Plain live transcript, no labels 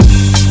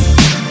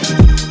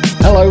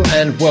Hello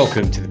and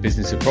welcome to the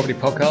Business of Property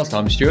podcast.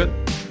 I'm Stuart.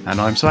 And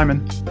I'm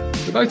Simon.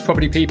 We're both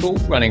property people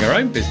running our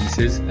own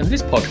businesses, and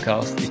this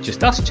podcast is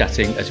just us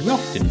chatting, as we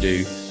often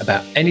do,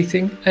 about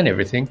anything and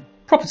everything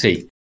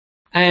property.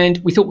 And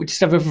we thought we'd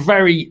just have a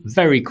very,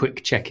 very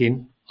quick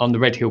check-in on the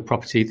Red Hill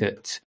property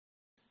that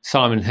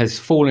Simon has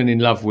fallen in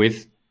love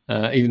with,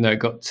 even though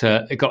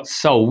it got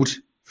sold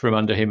from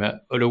under him at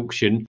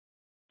auction.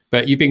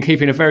 But you've been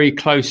keeping a very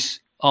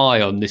close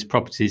eye on this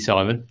property,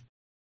 Simon.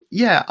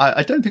 Yeah,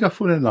 I don't think I've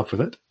fallen in love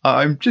with it.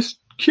 I'm just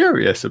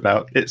curious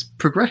about its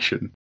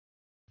progression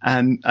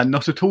and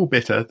not at all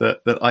bitter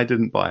that I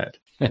didn't buy it.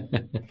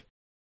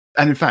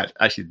 And in fact,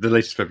 actually, the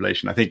latest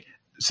revelation, I think,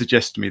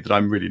 suggests to me that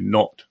I'm really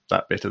not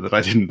that bitter that I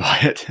didn't buy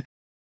it,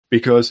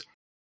 because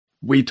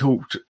we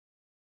talked a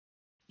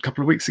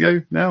couple of weeks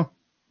ago now,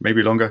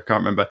 maybe longer,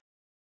 can't remember,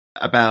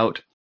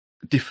 about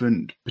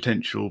different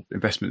potential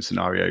investment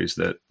scenarios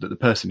that the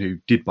person who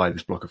did buy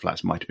this block of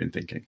flats might have been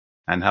thinking,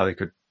 and how they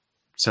could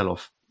sell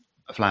off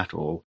a flat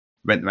or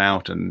rent them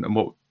out, and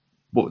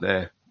what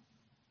their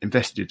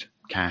invested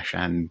cash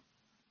and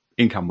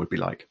income would be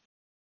like.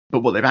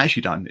 But what they've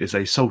actually done is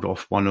they sold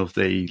off one of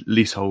the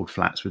leasehold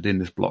flats within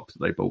this block that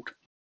they bought.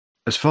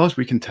 As far as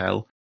we can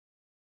tell,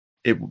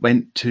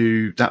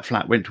 that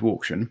flat went to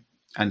auction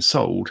and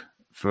sold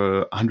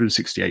for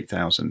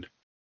 $168,000.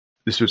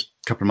 This was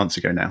a couple of months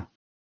ago now.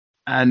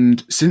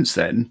 And since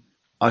then,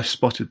 I've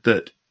spotted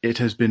that it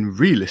has been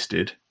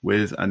relisted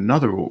with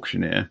another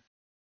auctioneer,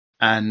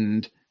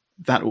 and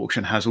that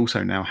auction has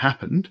also now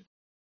happened,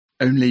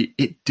 only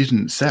it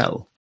didn't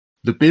sell.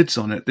 The bids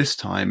on it this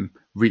time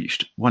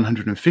reached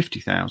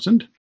 $150,000,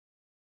 and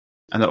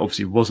that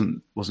obviously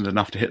wasn't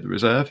enough to hit the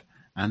reserve,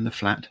 and the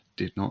flat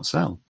did not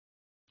sell.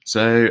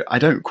 So I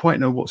don't quite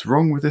know what's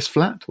wrong with this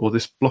flat or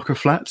this block of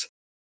flats,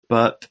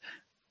 but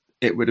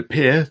it would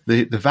appear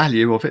the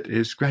value of it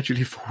is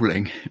gradually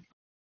falling,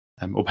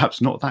 or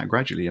perhaps not that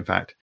gradually, in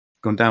fact,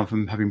 gone down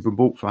from having been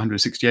bought for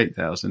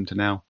 $168,000 to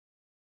now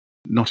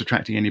not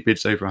attracting any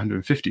bids over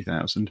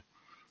 $150,000.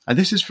 And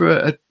this is for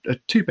a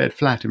two-bed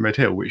flat in Red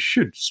Hill, which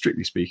should,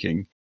 strictly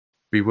speaking,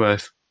 be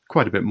worth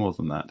quite a bit more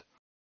than that.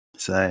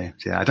 So,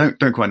 yeah, I don't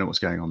quite know what's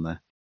going on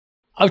there.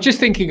 I was just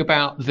thinking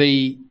about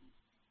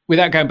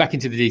without going back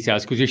into the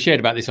details, because we shared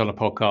about this on a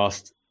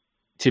podcast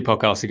 2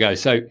 podcasts ago.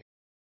 So,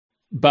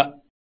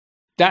 but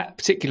that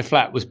particular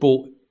flat was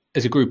bought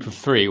as a group of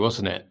 3,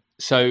 wasn't it?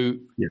 So,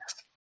 yes.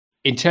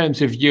 In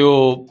terms of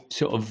your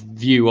sort of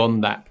view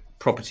on that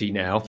property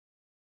now,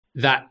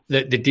 that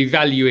the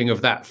devaluing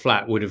of that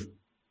flat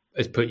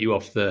has put you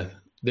off the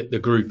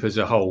group as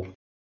a whole.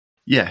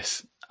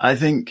 Yes, I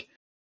think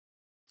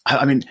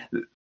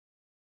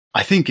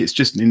it's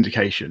just an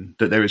indication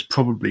that there is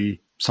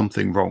probably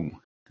something wrong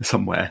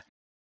somewhere.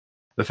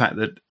 The fact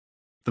that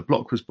the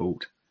block was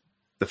bought,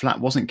 the flat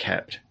wasn't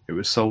kept, it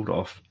was sold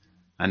off,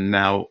 and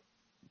now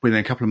within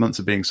a couple of months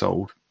of being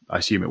sold, I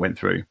assume it went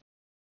through,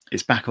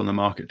 it's back on the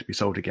market to be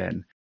sold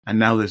again, and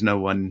now there's no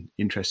one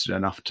interested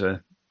enough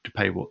to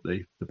pay what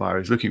the buyer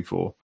is looking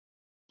for.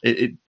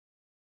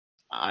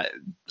 I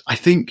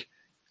think,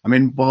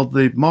 while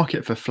the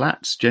market for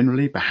flats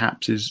generally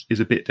perhaps is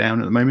a bit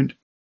down at the moment,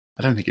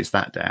 I don't think it's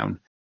that down.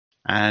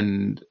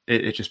 And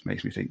it just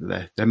makes me think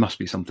that there must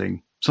be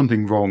something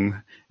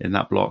wrong in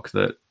that block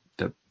that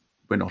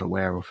we're not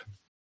aware of.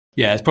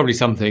 Yeah, it's probably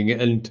something.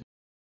 And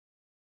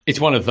it's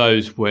one of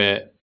those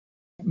where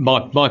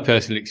my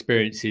personal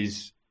experience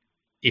is,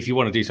 if you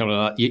want to do something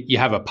like that, you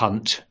have a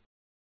punt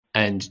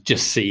and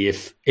just see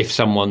if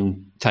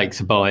someone takes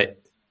a bite,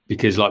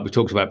 because like we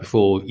talked about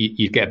before,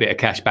 you get a bit of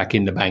cash back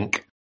in the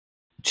bank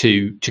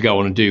to go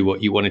on and do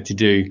what you wanted to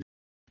do.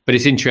 But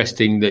it's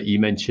interesting that you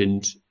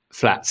mentioned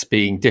flats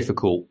being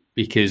difficult,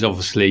 because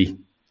obviously,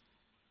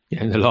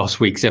 in the last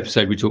week's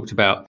episode, we talked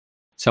about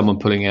someone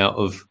pulling out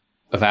of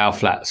our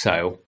flat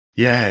sale.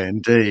 Yeah,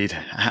 indeed.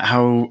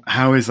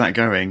 How is that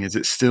going? Is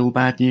it still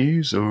bad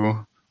news,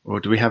 or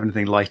do we have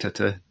anything lighter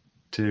to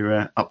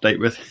update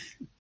with?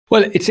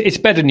 Well, it's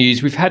better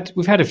news. We've had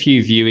a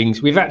few viewings.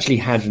 We've actually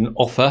had an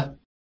offer,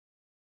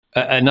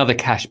 another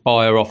cash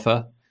buyer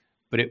offer,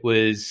 but it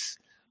was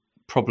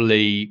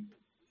probably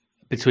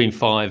between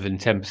 5 and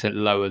 10%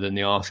 lower than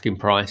the asking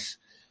price.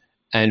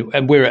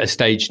 And we're at a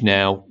stage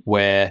now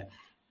where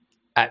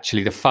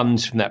actually the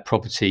funds from that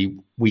property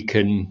we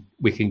can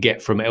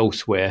get from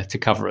elsewhere to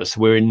cover us.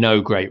 So we're in no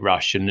great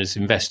rush. And as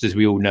investors,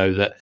 we all know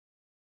that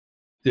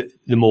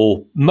the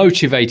more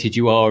motivated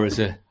you are as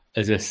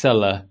a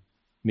seller,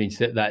 means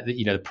that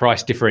the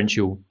price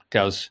differential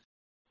does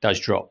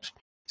drop.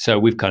 So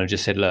we've kind of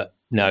just said, look,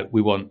 no,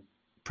 we want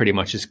pretty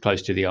much as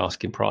close to the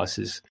asking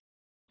prices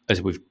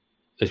as we've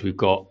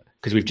got,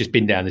 because we've just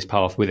been down this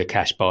path with a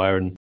cash buyer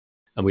and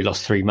we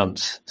lost 3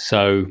 months.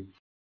 So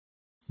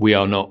we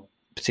are not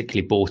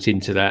particularly bought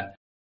into that.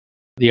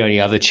 The only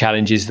other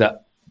challenge is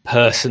that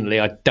personally,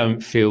 I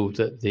don't feel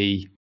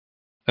that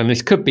and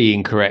this could be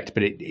incorrect,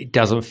 but it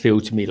doesn't feel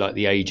to me like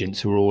the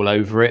agents are all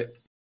over it.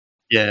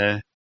 Yeah.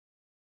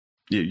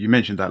 You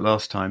mentioned that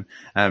last time.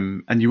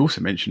 And you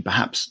also mentioned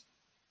perhaps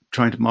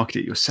trying to market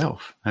it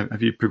yourself.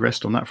 Have you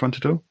progressed on that front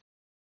at all?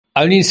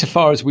 Only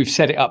insofar as we've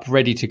set it up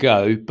ready to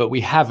go, but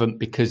we haven't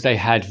because they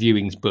had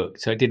viewings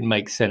booked. So it didn't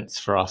make sense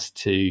for us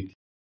to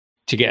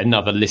get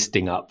another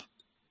listing up.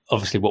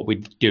 Obviously, what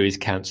we'd do is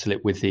cancel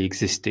it with the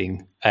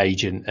existing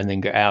agent and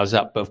then get ours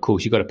up. But of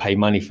course, you've got to pay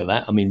money for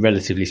that. I mean,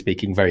 relatively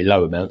speaking, very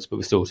low amounts, but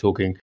we're still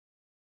talking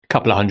a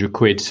couple of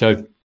 £100.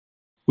 So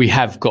we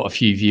have got a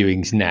few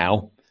viewings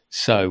now.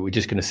 So we're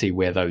just going to see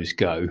where those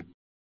go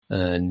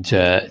and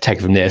take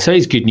it from there. So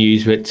it's good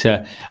news. But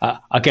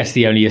I guess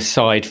the only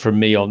aside from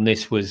me on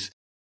this was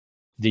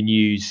the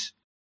news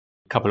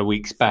a couple of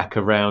weeks back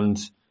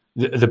around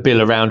the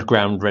bill around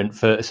ground rent.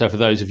 So for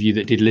those of you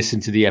that did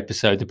listen to the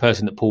episode, the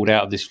person that pulled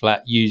out of this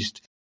flat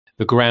used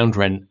the ground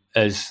rent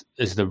as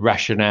the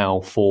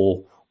rationale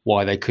for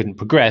why they couldn't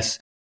progress.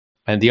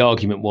 And the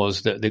argument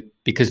was that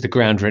because the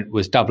ground rent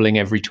was doubling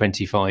every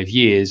 25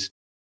 years,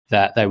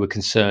 that they were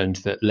concerned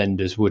that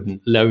lenders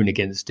wouldn't loan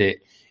against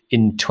it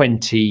in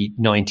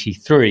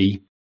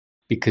 2093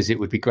 because it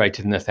would be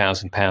greater than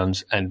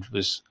 £1,000 and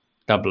was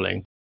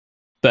doubling.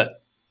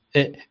 But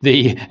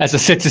as I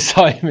said to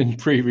Simon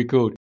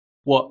pre-record,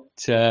 what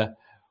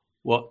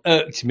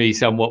irked me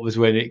somewhat was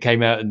when it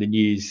came out in the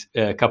news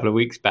a couple of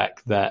weeks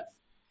back that,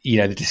 you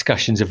know, the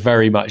discussions are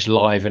very much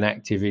live and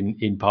active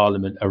in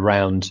Parliament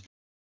around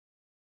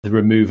the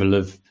removal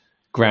of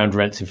ground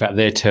rents. In fact,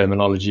 their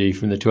terminology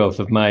from the 12th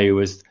of May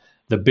was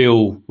the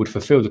bill would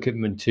fulfil the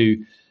commitment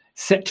to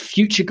set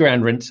future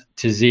ground rents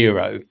to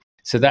zero.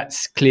 So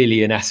that's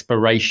clearly an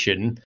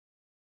aspiration.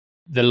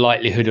 The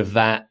likelihood of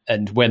that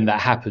and when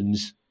that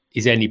happens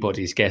is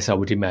anybody's guess, I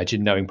would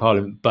imagine, knowing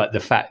Parliament. But the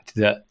fact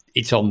that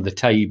it's on the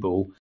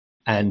table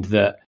and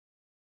that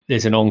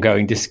there's an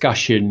ongoing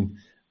discussion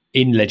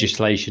in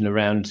legislation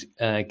around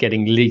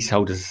getting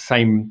leaseholders of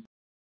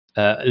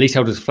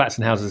flats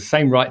and houses the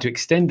same right to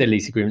extend their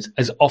lease agreements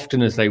as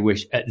often as they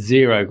wish at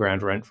zero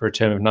ground rent for a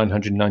term of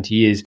 990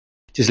 years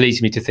just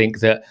leads me to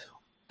think that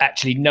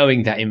actually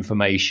knowing that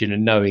information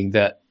and knowing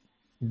that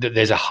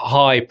there's a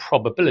high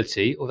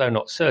probability, although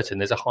not certain,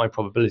 there's a high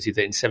probability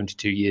that in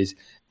 72 years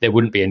there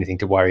wouldn't be anything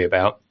to worry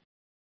about.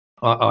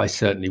 I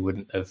certainly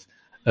wouldn't have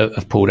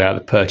pulled out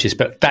of the purchase,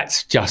 but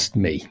that's just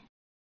me.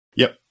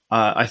 Yep.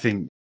 I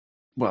think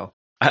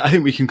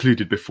we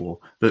concluded before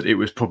that it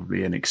was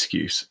probably an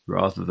excuse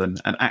rather than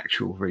an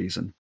actual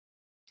reason.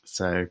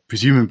 So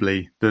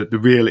presumably the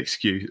real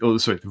excuse,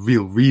 the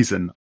real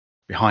reason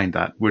behind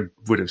that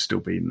would have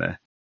still been there.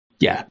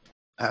 Yeah.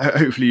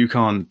 Hopefully you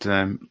can't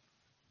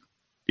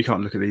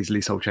look at these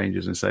leasehold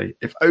changes and say,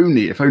 if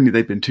only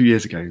they'd been 2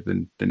 years ago,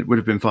 then it would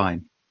have been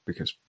fine,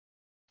 because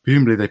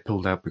presumably they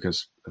pulled out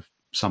because of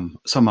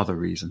some other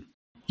reason.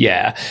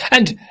 Yeah,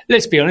 and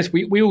let's be honest,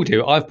 we all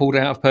do. I've pulled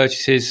out of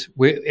purchases.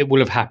 It will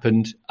have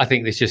happened. I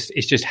think it's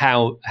just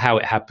how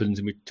it happens,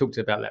 and we talked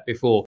about that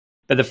before.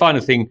 But the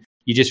final thing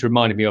you just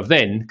reminded me of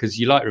then, because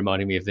you like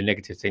reminding me of the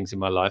negative things in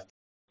my life,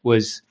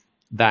 was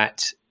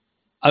that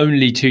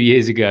only 2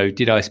 years ago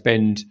did I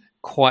spend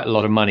quite a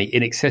lot of money,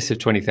 in excess of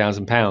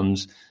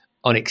 £20,000,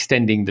 on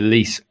extending the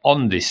lease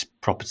on this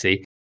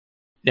property.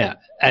 Now,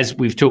 as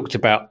we've talked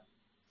about,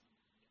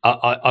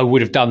 I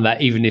would have done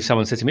that even if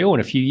someone said to me, in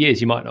a few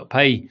years you might not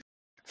pay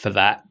for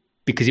that,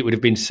 because it would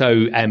have been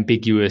so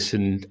ambiguous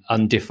and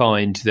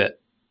undefined that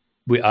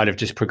I'd have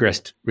just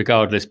progressed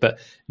regardless. But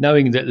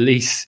knowing that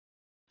lease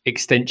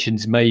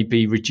extensions may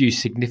be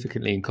reduced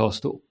significantly in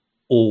cost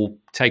or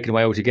taken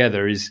away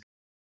altogether is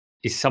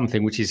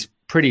something which is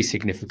pretty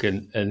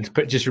significant, and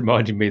just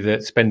reminded me that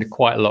I spent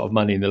quite a lot of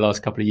money in the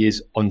last couple of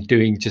years on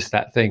doing just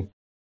that thing.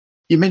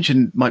 You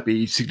mentioned might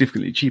be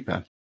significantly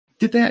cheaper.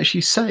 Did they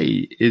actually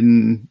say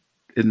in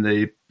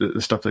the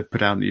stuff they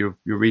put out that you're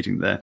reading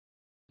there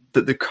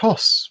that the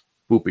costs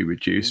will be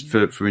reduced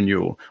for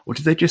renewal, or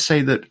did they just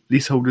say that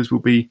leaseholders will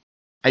be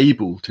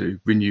able to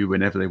renew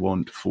whenever they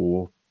want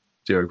for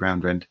zero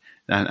ground rent,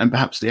 and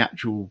perhaps the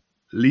actual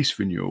lease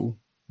renewal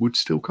would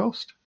still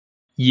cost?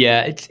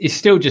 Yeah, it's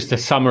still just a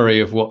summary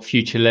of what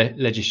future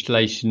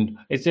legislation.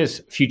 It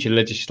says future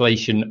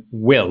legislation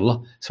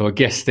will, so I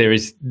guess there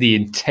is the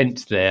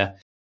intent there.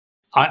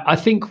 I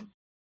think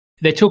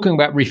they're talking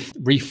about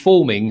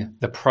reforming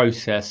the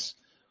process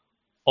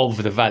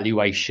of the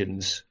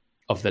valuations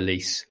of the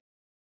lease.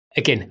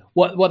 Again,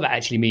 what that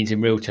actually means in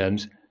real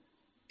terms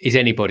is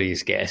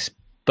anybody's guess,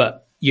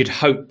 but you'd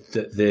hope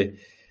that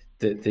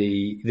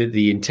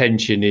the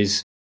intention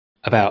is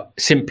about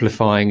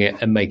simplifying it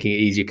and making it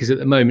easier. Because at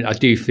the moment, I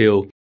do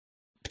feel,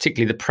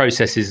 particularly the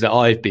processes that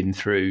I've been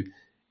through,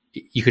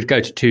 you could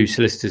go to two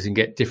solicitors and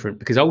get different,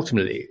 because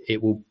ultimately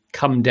it will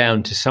come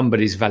down to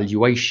somebody's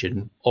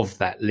valuation of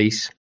that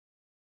lease.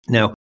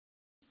 Now,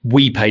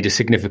 we paid a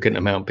significant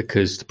amount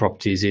because the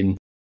property is in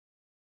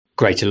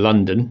Greater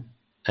London,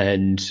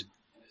 and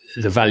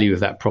the value of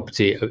that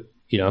property,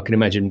 I can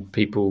imagine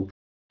people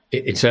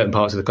in certain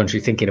parts of the country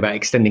thinking about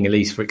extending a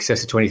lease for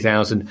excess of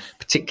 20,000,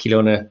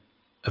 particularly on a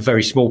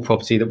very small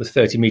property that was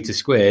 30 metres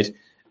squared,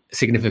 a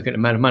significant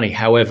amount of money.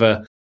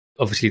 However,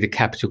 obviously the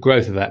capital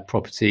growth of that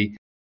property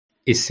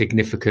is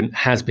significant,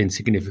 has been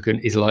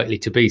significant, is likely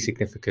to be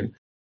significant.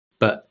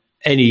 But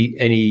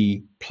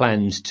any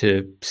plans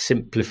to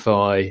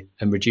simplify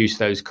and reduce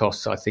those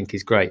costs, I think,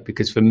 is great,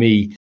 because for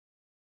me,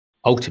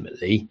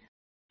 ultimately,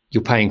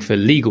 you're paying for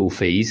legal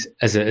fees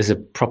as a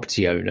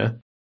property owner,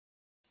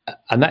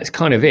 and that's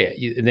kind of it.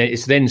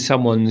 It's then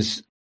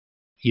someone's,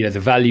 the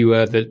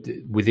valuer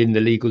that within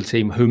the legal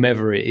team,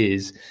 whomever it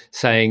is,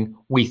 saying,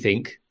 we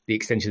think the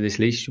extension of this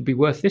lease should be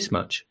worth this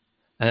much,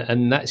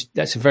 and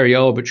that's a very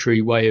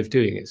arbitrary way of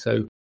doing it.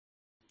 So,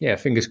 yeah,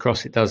 fingers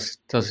crossed it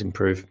does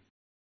improve.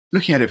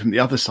 Looking at it from the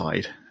other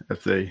side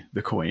of the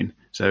coin,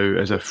 so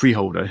as a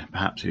freeholder,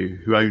 perhaps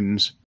who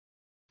owns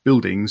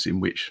buildings in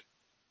which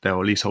there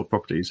are leasehold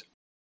properties,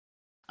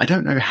 I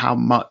don't know how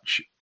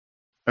much,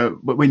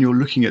 but when you're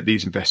looking at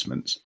these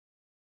investments,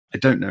 I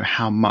don't know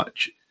how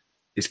much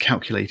is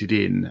calculated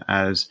in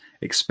as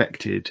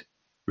expected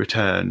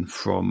return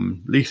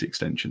from lease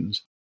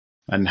extensions,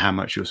 and how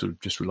much you're sort of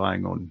just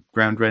relying on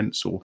ground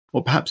rents, or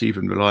perhaps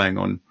even relying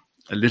on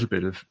a little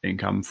bit of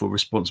income for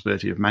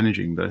responsibility of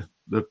managing the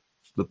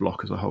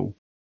block as a whole.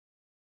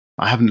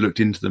 I haven't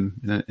looked into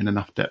them in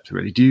enough depth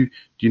really. Do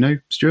you know,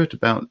 Stuart,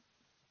 about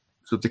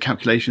sort of the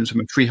calculations from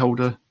a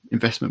freeholder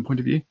investment point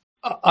of view?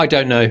 I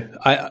don't know.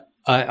 I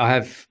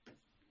have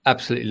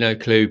absolutely no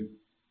clue.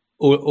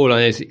 All I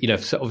know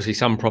is, obviously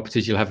some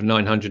properties you'll have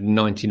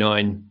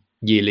 999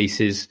 year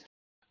leases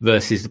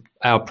versus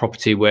our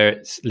property where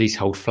it's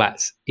leasehold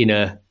flats in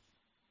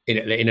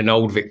an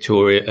old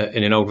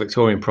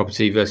Victorian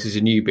property versus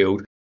a new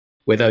build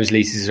where those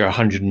leases are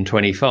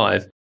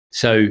 125.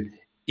 So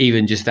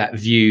even just that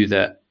view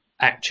that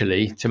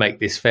actually, to make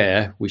this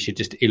fair, we should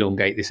just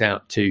elongate this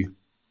out to,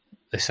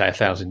 let's say,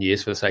 1,000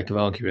 years for the sake of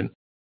argument,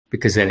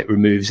 because then it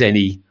removes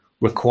any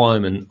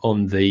requirement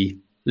on the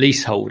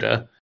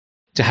leaseholder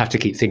to have to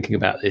keep thinking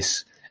about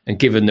this. And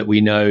given that we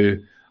know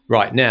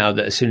right now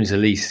that as soon as a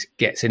lease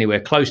gets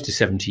anywhere close to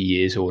 70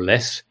 years or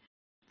less,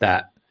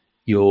 that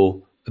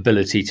your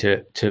ability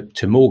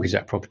to mortgage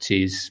that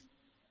property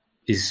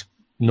is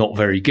not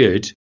very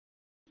good,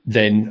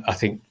 then I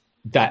think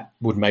that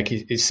would make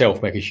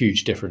a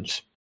huge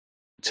difference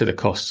to the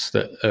costs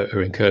that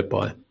are incurred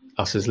by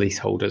us as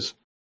leaseholders.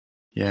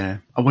 Yeah,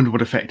 I wonder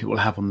what effect it will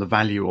have on the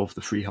value of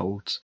the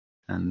freeholds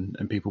and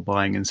people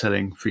buying and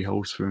selling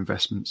freeholds for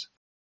investments.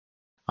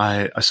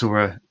 I saw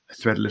a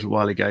thread a little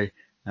while ago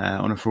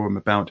on a forum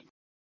about,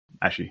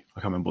 actually,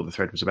 I can't remember what the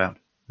thread was about.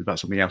 It was about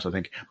something else, I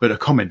think. But a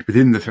comment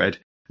within the thread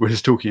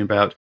was talking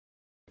about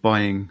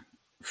buying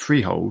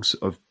freeholds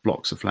of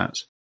blocks of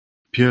flats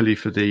purely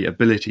for the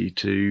ability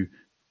to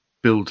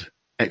build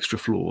extra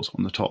floors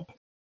on the top,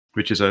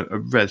 which is a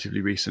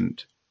relatively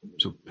recent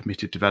sort of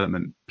permitted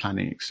development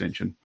planning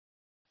extension.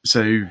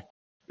 So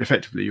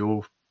effectively,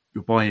 you're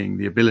buying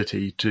the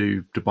ability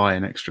to buy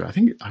an extra.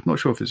 I'm not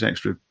sure if there's an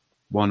extra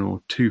 1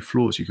 or 2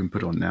 floors you can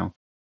put on now,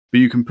 but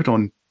you can put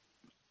on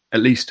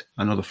at least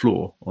another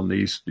floor on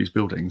these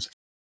buildings.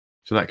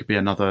 So that could be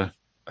a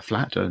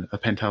flat, a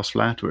penthouse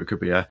flat, or it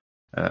could be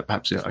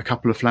perhaps a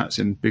couple of flats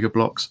in bigger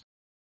blocks,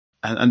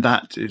 and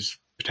that is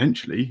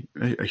potentially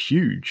a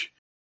huge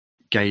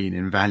gain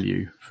in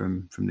value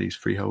from these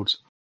freeholds.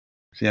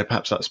 So yeah,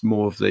 perhaps that's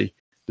more of the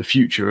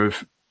future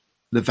of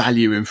the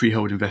value in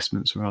freehold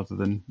investments rather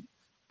than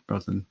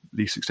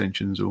lease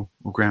extensions or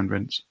ground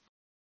rents.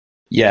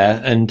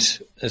 Yeah, and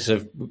as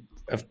I've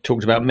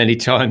talked about many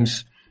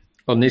times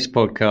on this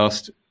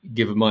podcast,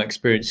 given my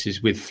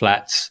experiences with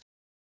flats,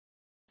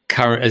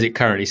 as it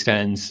currently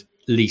stands,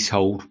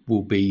 leasehold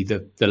will be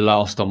the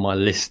last on my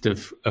list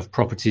of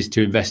properties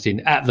to invest in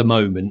at the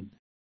moment.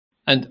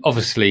 And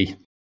obviously,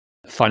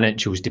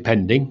 financials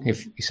depending.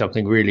 If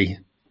something really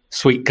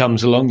sweet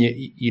comes along,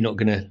 you're not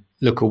going to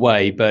look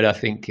away. But I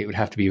think it would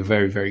have to be a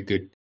very, very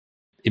good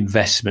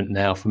investment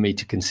now for me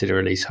to consider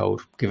a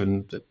leasehold,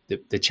 given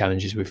the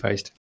challenges we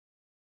faced.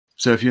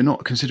 So if you're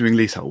not considering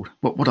leasehold,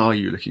 what are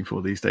you looking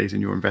for these days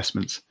in your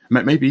investments?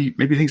 Maybe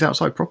things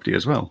outside property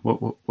as well.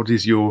 What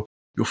is your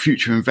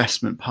future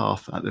investment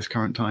path at this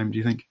current time, do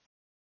you think?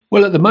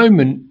 Well, at the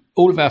moment,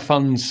 all of our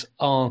funds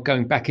are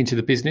going back into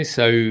the business.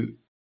 So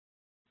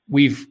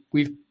we've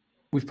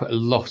put a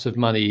lot of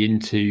money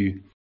into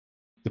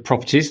the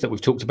properties that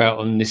we've talked about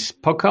on this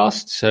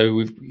podcast. So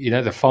we've,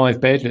 the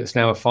 5-bed, it's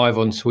now a 5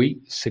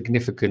 ensuite,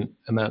 significant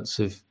amounts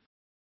of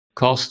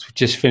cost. We've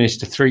just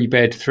finished a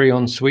 3-bed, 3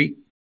 ensuite.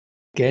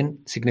 Again,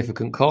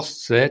 significant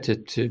costs there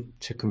to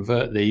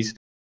convert these.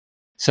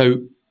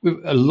 So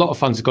a lot of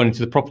funds have gone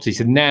into the property.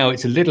 So now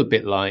it's a little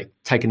bit like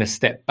taking a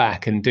step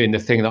back and doing the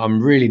thing that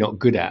I'm really not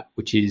good at,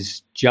 which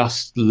is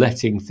just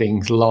letting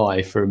things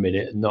lie for a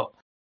minute and not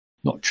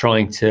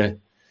trying to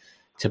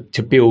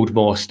build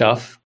more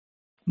stuff.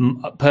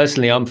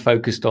 Personally, I'm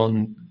focused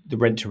on the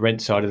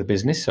rent-to-rent side of the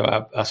business, so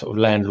our sort of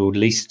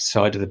landlord-leased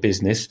side of the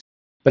business.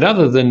 But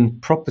other than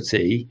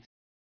property,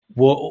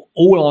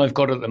 all I've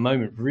got at the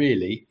moment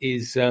really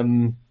is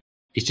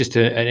just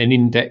an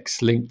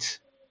index-linked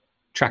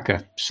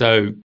tracker.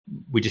 So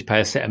we just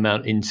pay a set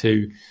amount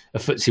into a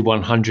FTSE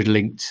 100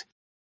 linked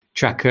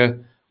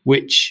tracker,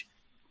 which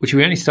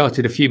we only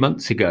started a few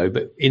months ago,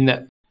 but in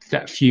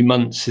that few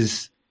months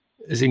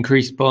has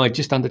increased by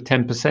just under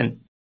 10%.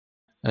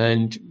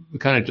 And I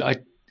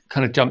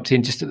kind of jumped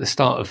in just at the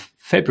start of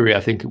February,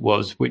 I think it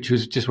was, which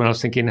was just when I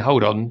was thinking,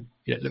 hold on,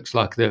 it looks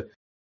like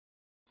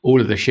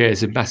all of the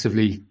shares are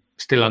massively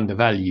still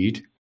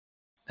undervalued,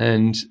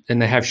 and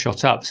they have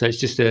shot up. So it's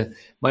just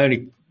my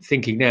only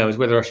thinking now is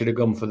whether I should have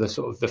gone for the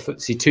sort of the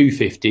FTSE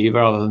 250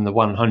 rather than the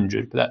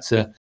 100. But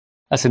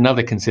that's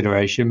another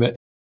consideration. But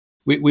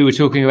we were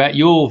talking about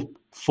your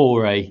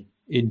foray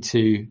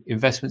into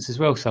investments as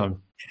well,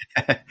 Simon.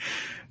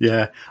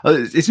 Yeah,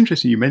 it's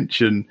interesting you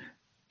mention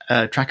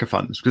tracker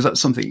funds, because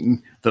that's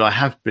something that I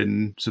have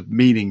been sort of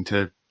meaning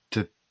to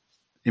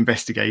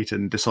investigate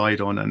and decide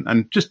on,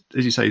 and just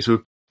as you say, sort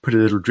of put a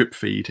little drip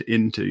feed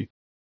into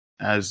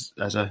as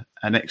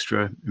an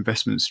extra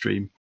investment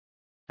stream.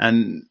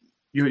 And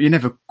you're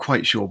never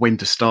quite sure when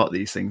to start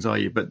these things, are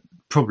you? But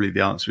probably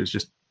the answer is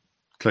just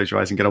close your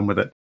eyes and get on with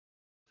it,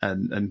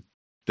 and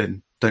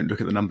then don't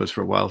look at the numbers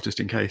for a while just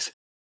in case.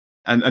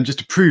 And just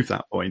to prove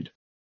that point,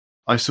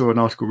 I saw an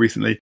article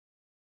recently,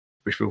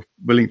 which we'll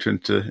link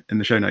to in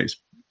the show notes,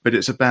 but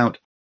it's about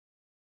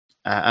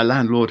a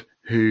landlord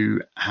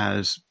who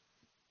has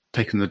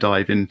taken the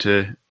dive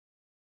into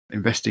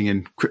investing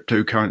in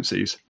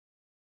cryptocurrencies.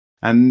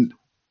 And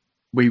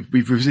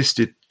we've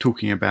resisted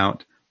talking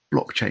about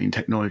blockchain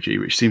technology,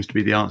 which seems to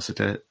be the answer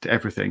to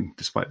everything,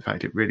 despite the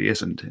fact it really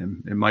isn't,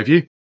 in my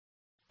view.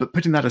 But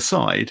putting that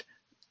aside,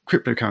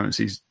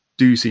 cryptocurrencies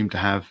do seem to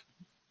have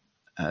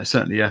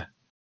certainly a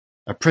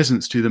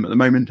presence to them at the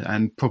moment,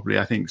 and probably,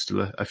 I think,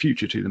 still a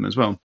future to them as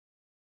well.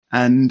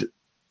 And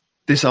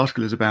this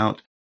article is about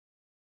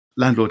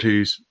a landlord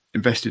who's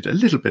invested a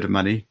little bit of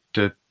money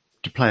to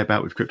play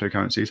about with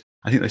cryptocurrencies.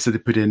 I think they said they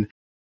put in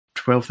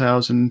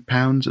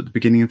 £12,000 at the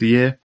beginning of the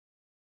year,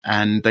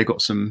 and they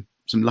got some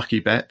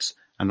lucky bets.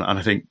 And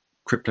I think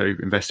crypto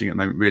investing at the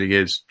moment really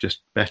is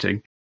just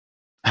betting.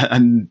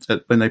 And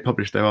when they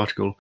published their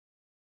article,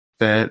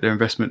 their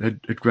investment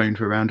had grown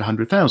to around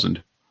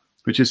 100,000,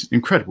 which is an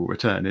incredible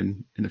return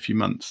in a few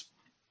months.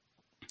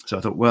 So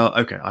I thought, well,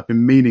 okay, I've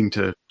been meaning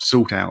to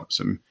sort out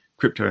some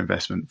crypto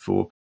investment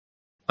for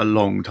a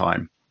long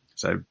time.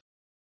 So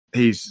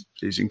he's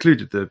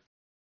included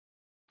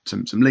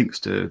some links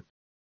to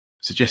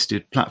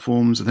suggested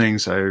platforms and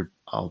things. So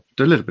I'll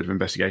do a little bit of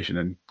investigation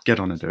and get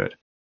on and do it.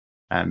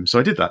 So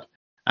I did that.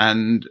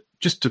 And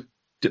just to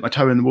dip my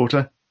toe in the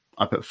water,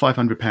 I put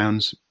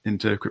 £500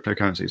 into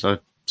cryptocurrencies. I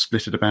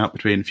split it about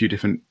between a few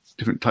different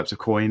types of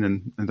coin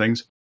and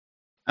things.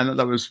 And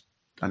that was,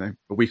 I don't know,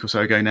 a week or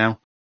so ago now.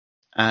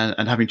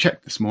 And having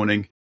checked this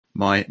morning,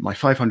 my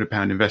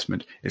 £500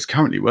 investment is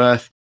currently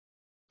worth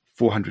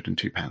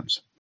 £402.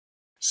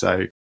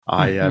 So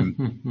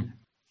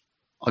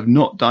I've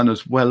not done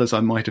as well as I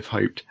might have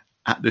hoped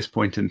at this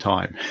point in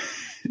time.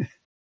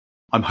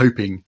 I'm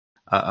hoping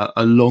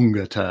a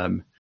longer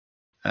term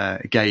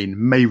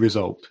gain may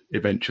result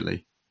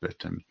eventually,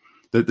 but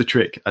the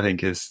trick, I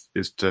think, is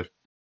to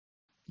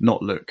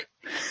not look.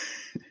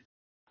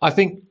 I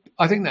think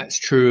that's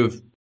true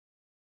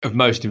of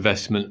most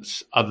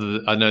investments.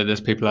 I know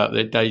there's people out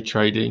there day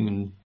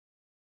trading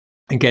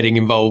and getting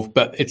involved,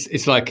 but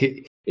it's like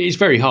it is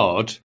very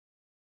hard.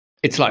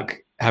 It's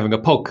like having a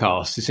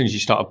podcast. As soon as you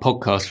start a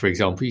podcast, for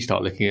example, you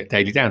start looking at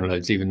daily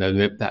downloads, even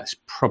though that's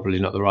probably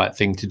not the right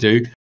thing to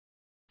do.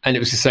 And it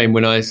was the same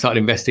when I started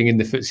investing in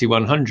the FTSE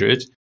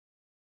 100,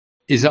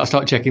 is that I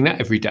started checking that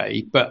every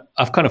day. But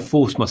I've kind of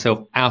forced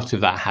myself out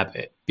of that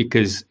habit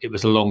because it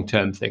was a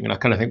long-term thing. And I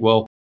kind of think,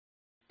 well,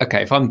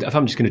 okay, if I'm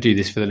just going to do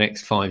this for the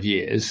next 5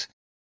 years,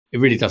 it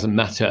really doesn't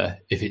matter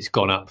if it's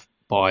gone up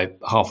by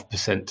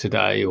 0.5%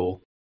 today or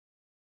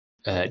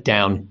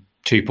down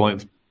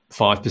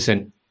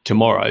 2.5%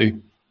 tomorrow,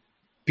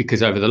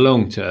 because over the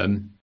long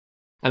term,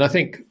 and I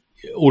think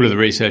all of the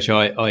research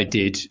I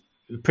did,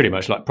 pretty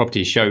much like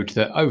property, showed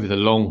that over the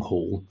long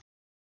haul,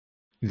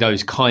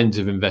 those kinds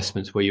of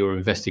investments where you're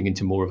investing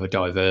into more of a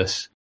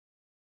diverse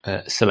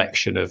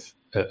selection of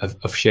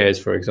shares,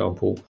 for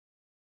example,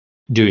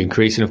 do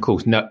increase. And of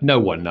course, no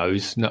one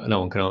knows, no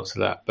one can answer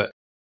that. But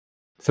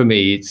for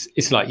me,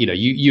 it's like,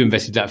 you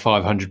invested that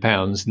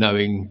 £500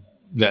 knowing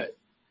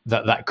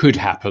that could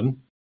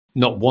happen,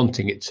 not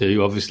wanting it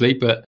to, obviously,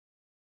 but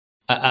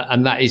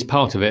and that is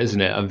part of it,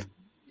 isn't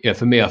it?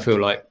 For me, I feel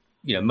like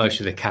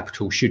most of the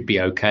capital should be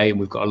okay, and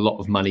we've got a lot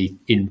of money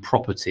in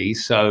property.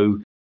 So,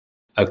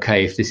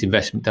 okay, if this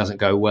investment doesn't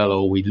go well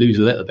or we lose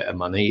a little bit of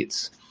money,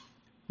 it's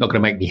not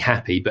going to make me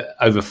happy. But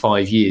over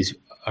 5 years,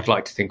 I'd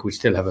like to think we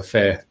still have a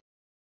fair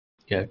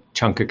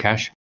chunk of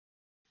cash.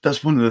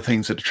 That's one of the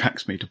things that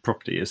attracts me to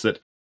property, is that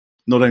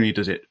not only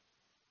does it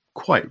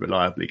quite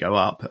reliably go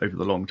up over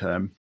the long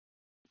term,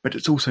 but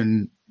it's also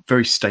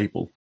very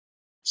stable.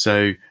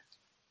 So,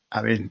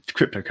 I mean,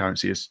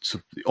 cryptocurrency is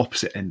sort of the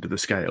opposite end of the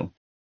scale,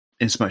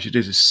 in so much it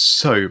is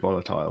so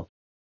volatile.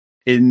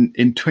 In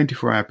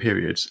 24-hour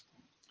periods,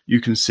 you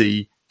can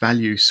see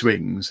value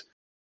swings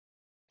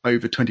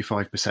over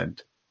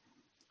 25%.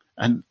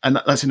 And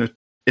that's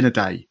in a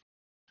day.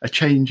 A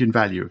change in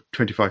value of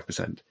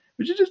 25%,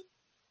 which is just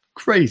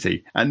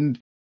crazy and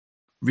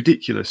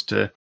ridiculous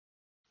to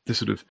the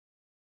sort of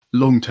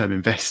long-term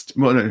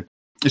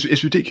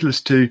It's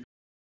ridiculous to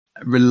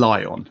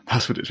rely on.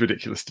 That's what it's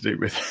ridiculous to do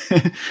with.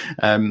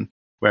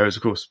 Whereas,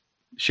 of course,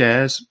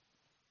 shares,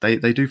 they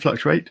do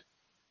fluctuate,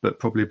 but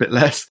probably a bit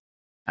less.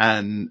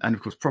 And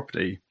of course,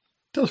 property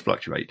does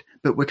fluctuate.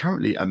 But we're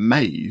currently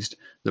amazed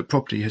that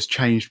property has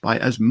changed by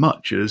as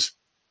much as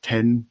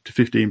 10 to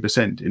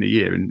 15% in a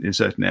year in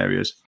certain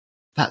areas.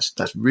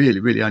 That's really,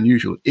 really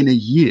unusual in a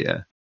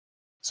year.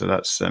 So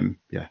that's, a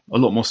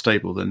lot more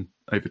stable than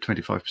over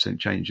 25%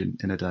 change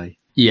in a day.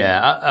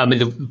 Yeah, I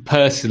mean,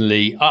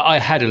 personally, I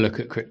had a look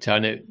at crypto,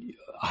 and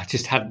I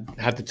just hadn't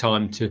had the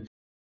time to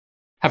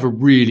have a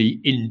really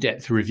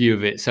in-depth review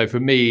of it. So for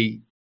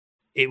me,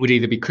 it would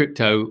either be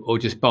crypto or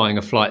just buying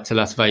a flight to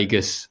Las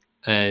Vegas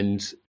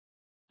and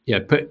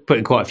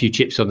putting quite a few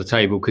chips on the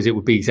table, because it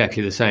would be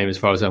exactly the same as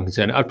far as I'm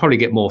concerned. I'd probably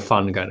get more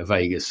fun going to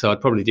Vegas, so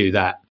I'd probably do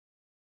that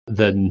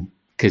than,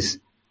 because,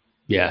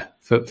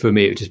 for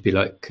me, it would just be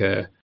like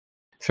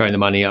throwing the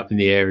money up in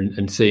the air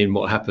and seeing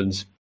what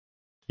happens.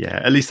 Yeah,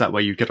 at least that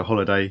way you get a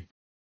holiday.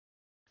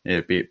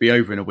 It'd be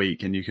over in a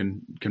week, and you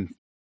can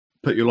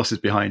put your losses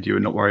behind you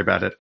and not worry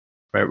about it.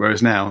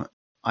 Whereas now,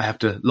 I have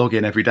to log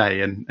in every day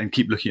and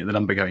keep looking at the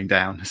number going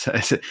down. So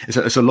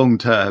it's a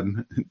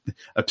long-term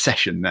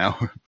obsession now.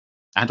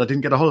 And I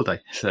didn't get a holiday.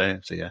 So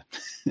yeah.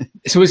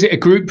 So is it a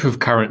group of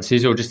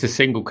currencies or just a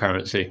single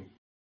currency?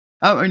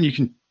 Oh, and you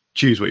can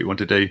choose what you want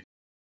to do.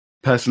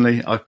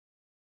 Personally,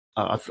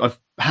 I've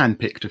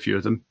handpicked a few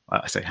of them.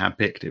 I say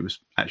handpicked. It was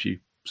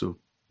actually sort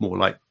of more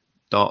like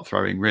dart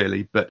throwing,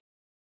 really. But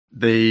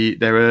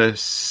there are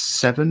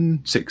six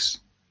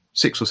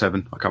or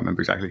seven, I can't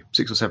remember exactly,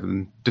 6 or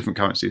 7 different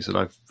currencies that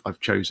I've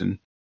chosen,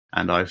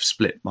 and I've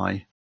split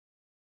my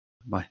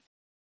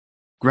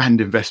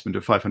grand investment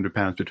of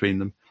 £500 between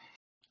them.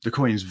 The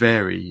coins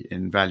vary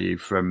in value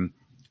from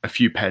a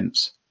few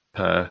pence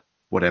per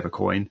whatever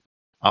coin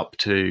up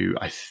to,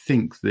 I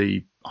think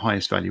the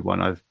highest value one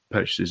I've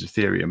purchased is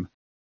Ethereum.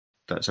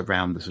 That's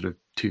around the sort of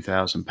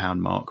 £2,000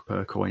 mark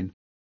per coin.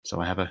 So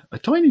I have a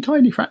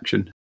tiny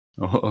fraction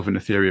of an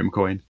Ethereum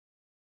coin,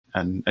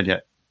 and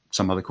yet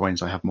some other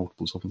coins I have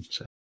multiples of them.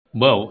 So.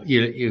 Well,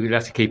 you'll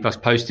have to keep us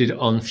posted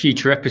on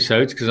future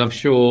episodes, because I'm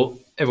sure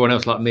everyone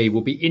else like me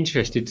will be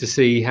interested to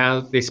see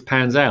how this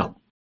pans out.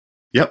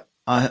 Yep,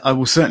 I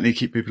will certainly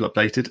keep people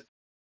updated,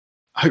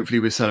 hopefully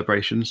with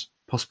celebrations,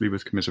 possibly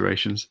with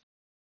commiserations.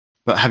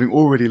 But having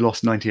already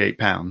lost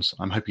 £98,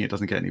 I'm hoping it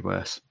doesn't get any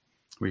worse.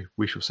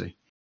 We shall see.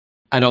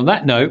 And on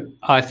that note,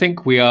 I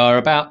think we are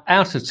about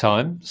out of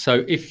time.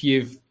 So if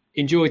you've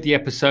enjoyed the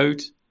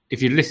episode,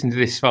 if you've listened to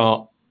this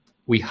far,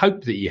 we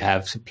hope that you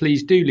have. So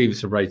please do leave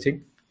us a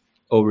rating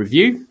or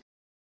review.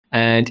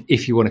 And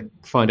if you want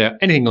to find out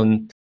anything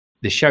on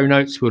the show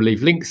notes, we'll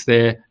leave links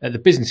there at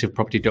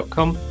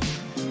thebusinessofproperty.com.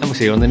 And we'll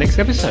see you on the next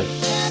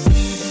episode.